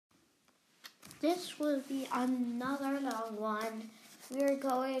This will be another long one. We're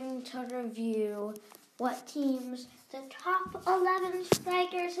going to review what teams the top 11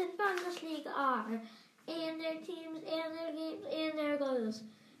 strikers in Bundesliga are, and their teams, and their games, and their goals.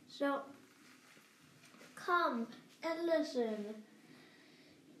 So, come and listen.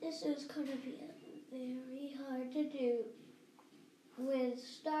 This is going to be very hard to do with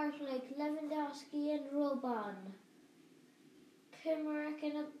stars like Lewandowski and Robben, Kimmerich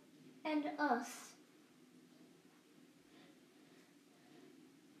and us.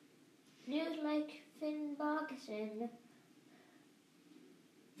 News like Finn Bogason.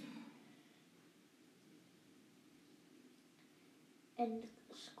 And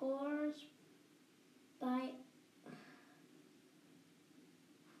scores by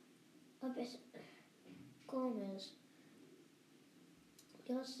Gomez.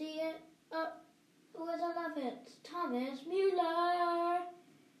 You'll see it with 11th, Thomas Müller.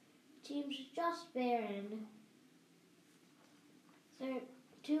 Team's just Bayern.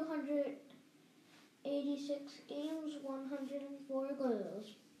 286 games, 104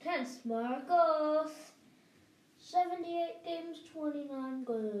 goals. 10th, Marcos. 78 games, 29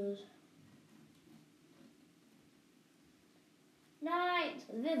 goals. 9th,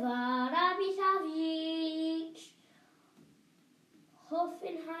 Viva Rabisavic.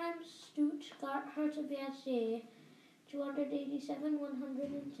 Hoffenheim, Stuttgart, Hertha BSC. 287,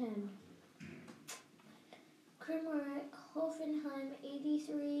 110. Kimmerich, Hoffenheim,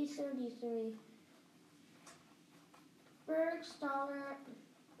 83, 33. Bergstaller,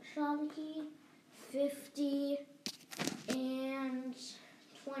 Schalke, 50 and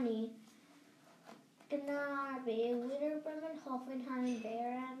 20. Gnabry, Werder Bremen, Hoffenheim,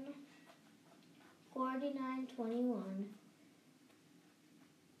 Bayern, 49, 21.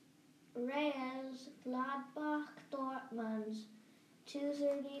 Reyes, Gladbach, Dortmund,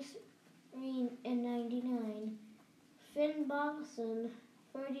 233 and 99. Finn Bogason,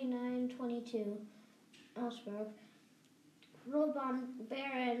 39, 22. Augsburg. Robben,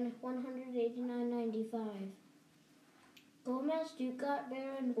 Bayern, 189, 95. Gomez, Stuttgart,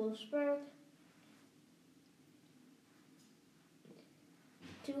 Bayern, Wolfsburg,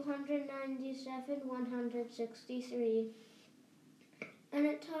 297, 163. And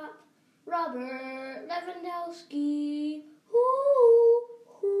at top, Robert Lewandowski.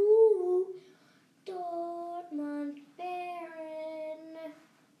 Dortmund, Bayern,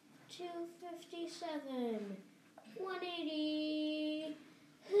 257, 180.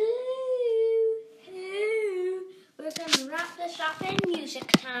 We're going to wrap this up in music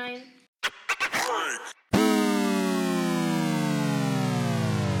time.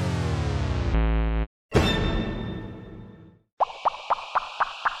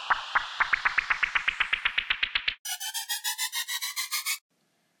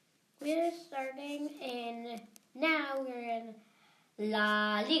 We're starting we're in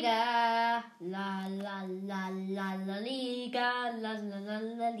La Liga, La Liga, La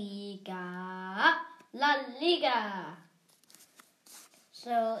Liga, La Liga.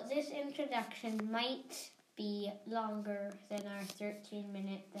 So this introduction might be longer than our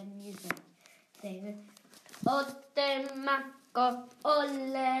 13-minute music thing. Otemaco,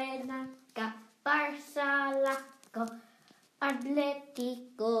 Olenaca, Barça-Laco,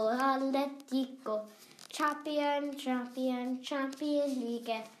 Atletico, Champion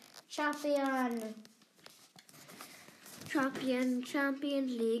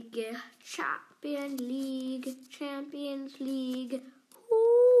League, Champions League.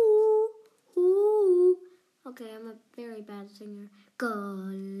 Okay, I'm a very bad singer.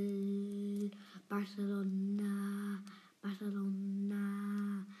 Goal, Barcelona.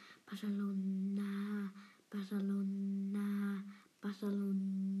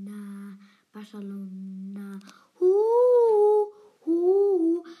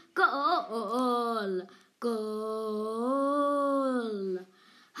 Goal.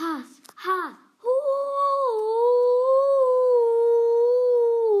 Ha.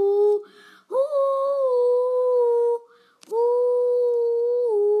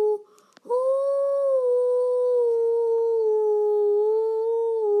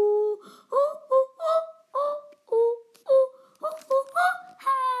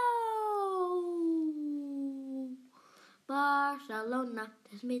 Barcelona,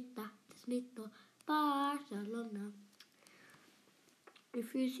 Desmito, Barcelona.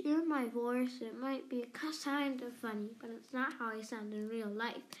 If you hear my voice, it might be kind of funny, but it's not how I sound in real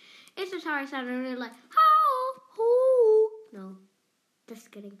life. It's just how I sound in real life. No,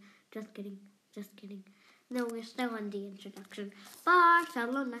 just kidding. No, we're still on the introduction.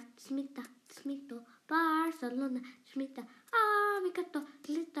 Barcelona, Desmito, Barcelona, Desmito, Amicato,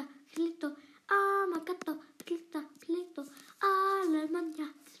 Glito,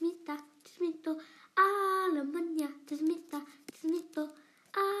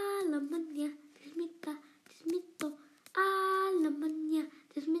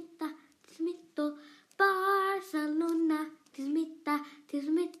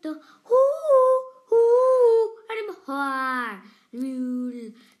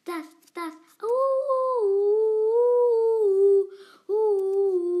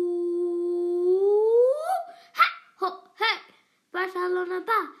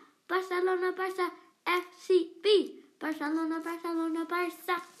 Barcelona, Barcelona,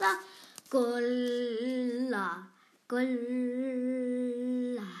 Barca, Gola, Gola,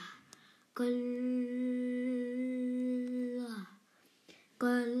 Gola,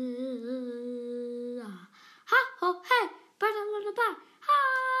 Gola. Ha ho hey, Barcelona, Bar. Ha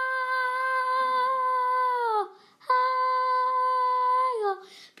ho.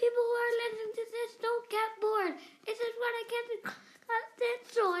 People who are listening to this don't get bored. This is what I get this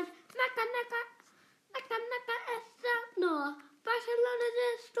sword. Naka naka, naka naka esta no. Barcelona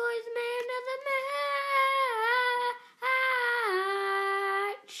destroys man of the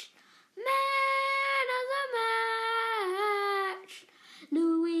match. Man of the match.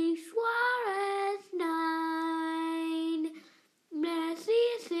 Luis Suarez 9. Messi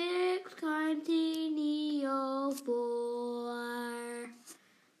 6. Coutinho 4.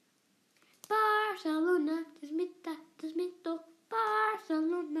 Barcelona, desmito.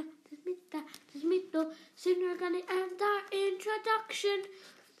 Barcelona, desmito. Soon we're gonna end our introduction.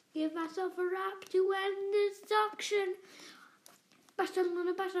 Give myself a rap to end this auction.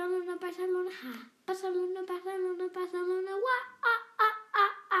 Barcelona, Barcelona, Barcelona, ha. Barcelona, Barcelona, Barcelona, wah, ah, ah,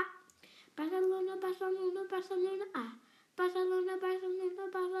 ah, ah. Barcelona, Barcelona, Barcelona, ah. Barcelona, Barcelona,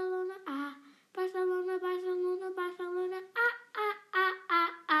 Barcelona, ah. Barcelona, Barcelona, Barcelona, ah, ah, ah,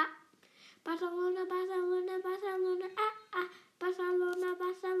 ah, ah. Barcelona, Barcelona, Barcelona, ah, ah. Barcelona,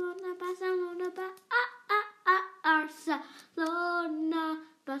 Barcelona, Barcelona, ah, ah, ah, Barcelona,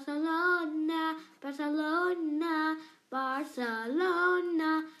 Barcelona, Barcelona,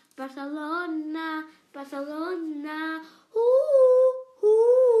 Barcelona, Barcelona, Barcelona,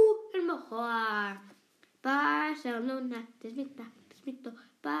 el mejor. Barcelona, desmito,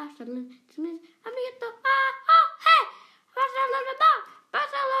 Barcelona, desmito, amiguito, ah, oh, hey, Barcelona,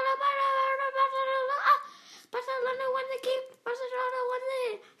 Barcelona, Barcelona, ah, Barcelona won the game, Barcelona won the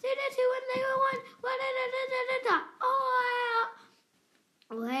game, 3-2 when they won,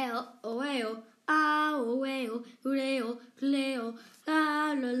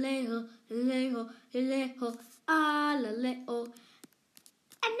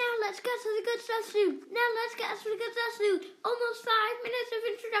 And now let's get to the good stuff soon. Almost 5 minutes of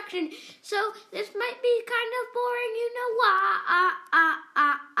introduction. So this might be kind of boring, you know why.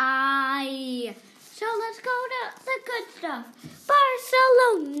 So let's go to the good stuff.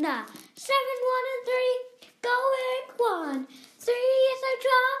 Barcelona, 7-1-3, going 1. 3 is a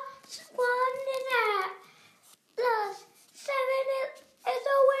draw, 1 is that. Plus 7 is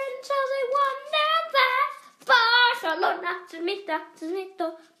a win, so they won their pass. Barcelona, desmito,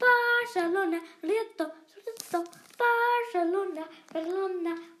 Barcelona, Lieto, Barcelona,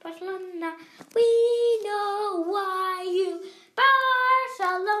 Barcelona, we know why you,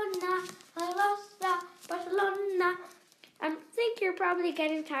 Barcelona, Barcelona. I think you're probably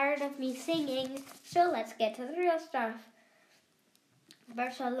getting tired of me singing, so let's get to the real stuff.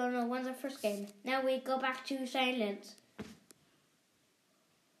 Barcelona won the first game. Now we go back to silence.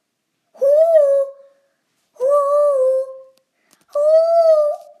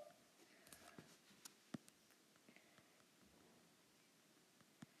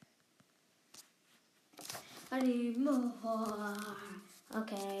 Anymore.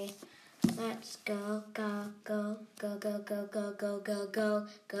 Okay, let's go.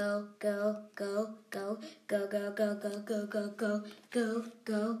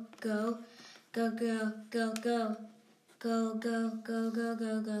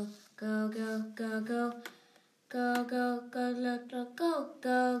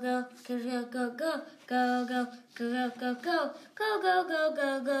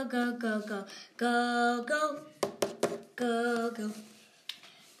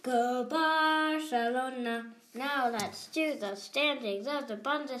 Go Barcelona. Now let's do the standings of the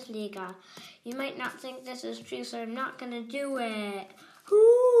Bundesliga. You might not think this is true, so I'm not going to do it.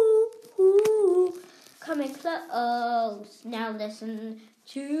 Coming close. Now listen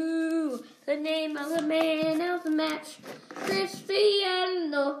to the name of the man of the match.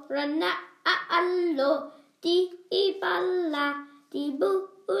 Cristiano Ronaldo. Dybala.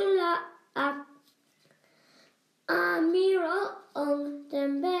 Dybala. Amiro on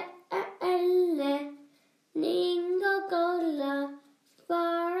Dembele, Ningo Gola,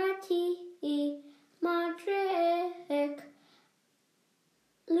 Verratti, Modric,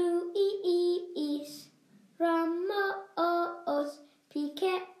 Luis, Ramos,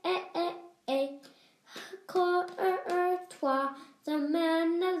 Piqué, Courtois, the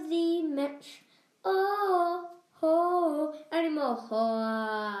man of the match.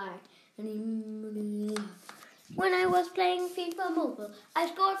 Anymore. When I was playing FIFA Mobile, I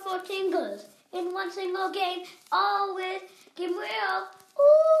scored 14 goals in one single game, all with Game Real.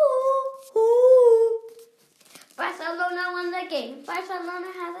 Barcelona won the game. Barcelona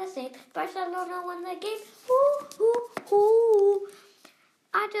has a save. Barcelona won the game. Ooh, ooh, ooh.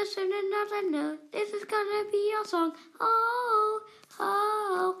 I just heard another note. This is gonna be a song. Oh,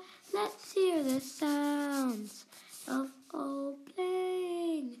 oh. Let's hear the sounds of old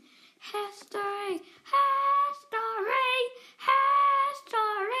playing. History, history,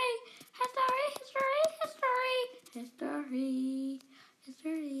 history, history, history, history,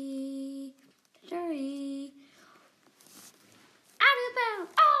 history, history. Out of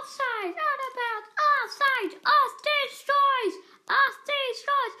bounds, offside, out of bounds, offside, offstage choice, offstage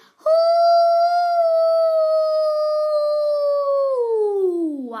choice. Hoo!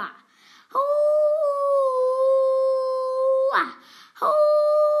 Hoo! Hoo!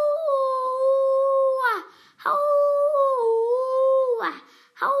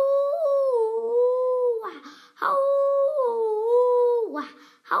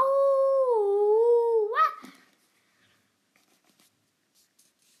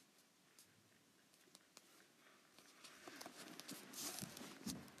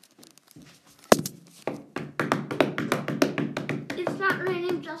 It's not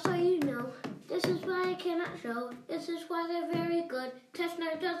raining, just so you know. This is why I cannot show. This is why they're very good.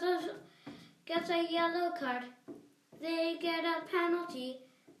 Tessner gets a yellow card. They get a penalty.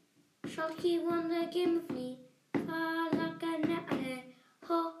 Schalke won the game of me.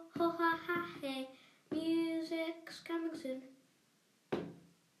 Ho ho ha ha hey. Music's coming soon.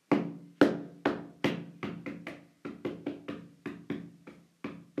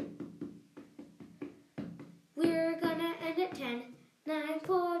 We're gonna end at 10.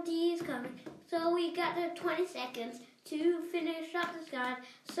 9:40 is coming. So we got the 20 seconds to finish up the squad.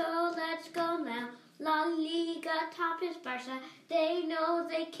 So let's go now. La Liga top is Barca. They know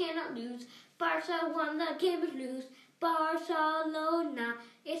they cannot lose. Barca won the game of lose. Barcelona.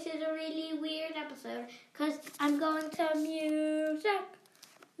 This is a really weird episode because I'm going to music.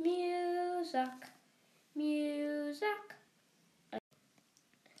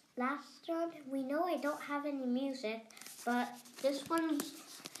 Last one, we know I don't have any music, but this one's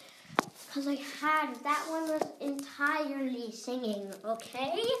because that one was entirely singing,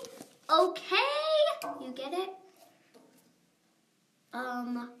 okay? Okay? You get it?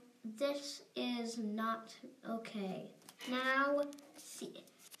 This is not okay. Now, see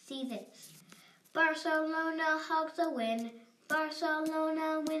this. Barcelona hugs a win.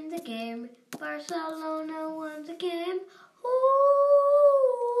 Barcelona win the game. Barcelona won the game. Ooh.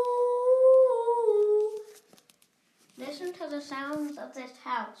 Listen to the sounds of this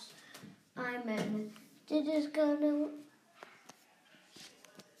house I'm in. This is gonna...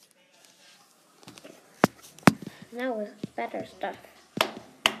 Now with better stuff.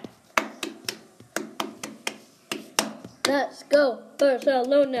 Let's go,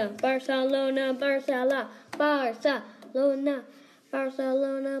 Barcelona, Barcelona, Barcelona, Barcelona, Barcelona,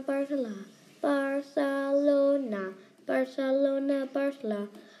 Barcelona, Barcelona, Barcelona, Barcelona,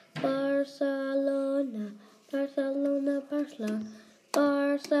 Barcelona, Barcelona, Barcelona,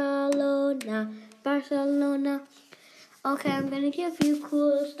 Barcelona, Barcelona. Okay, I'm gonna give you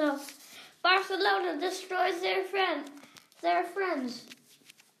cool stuff. Barcelona destroys their friends.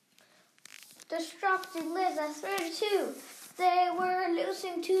 Destructive lives at 32. They were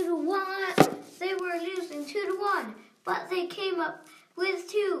losing 2-1. But they came up with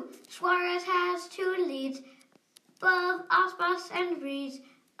 2. Suarez has 2 leads. Above Aspas and Reeds.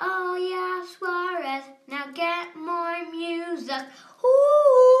 Oh yeah, Suarez. Now get more music.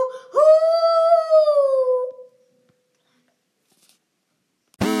 Ooh, ooh.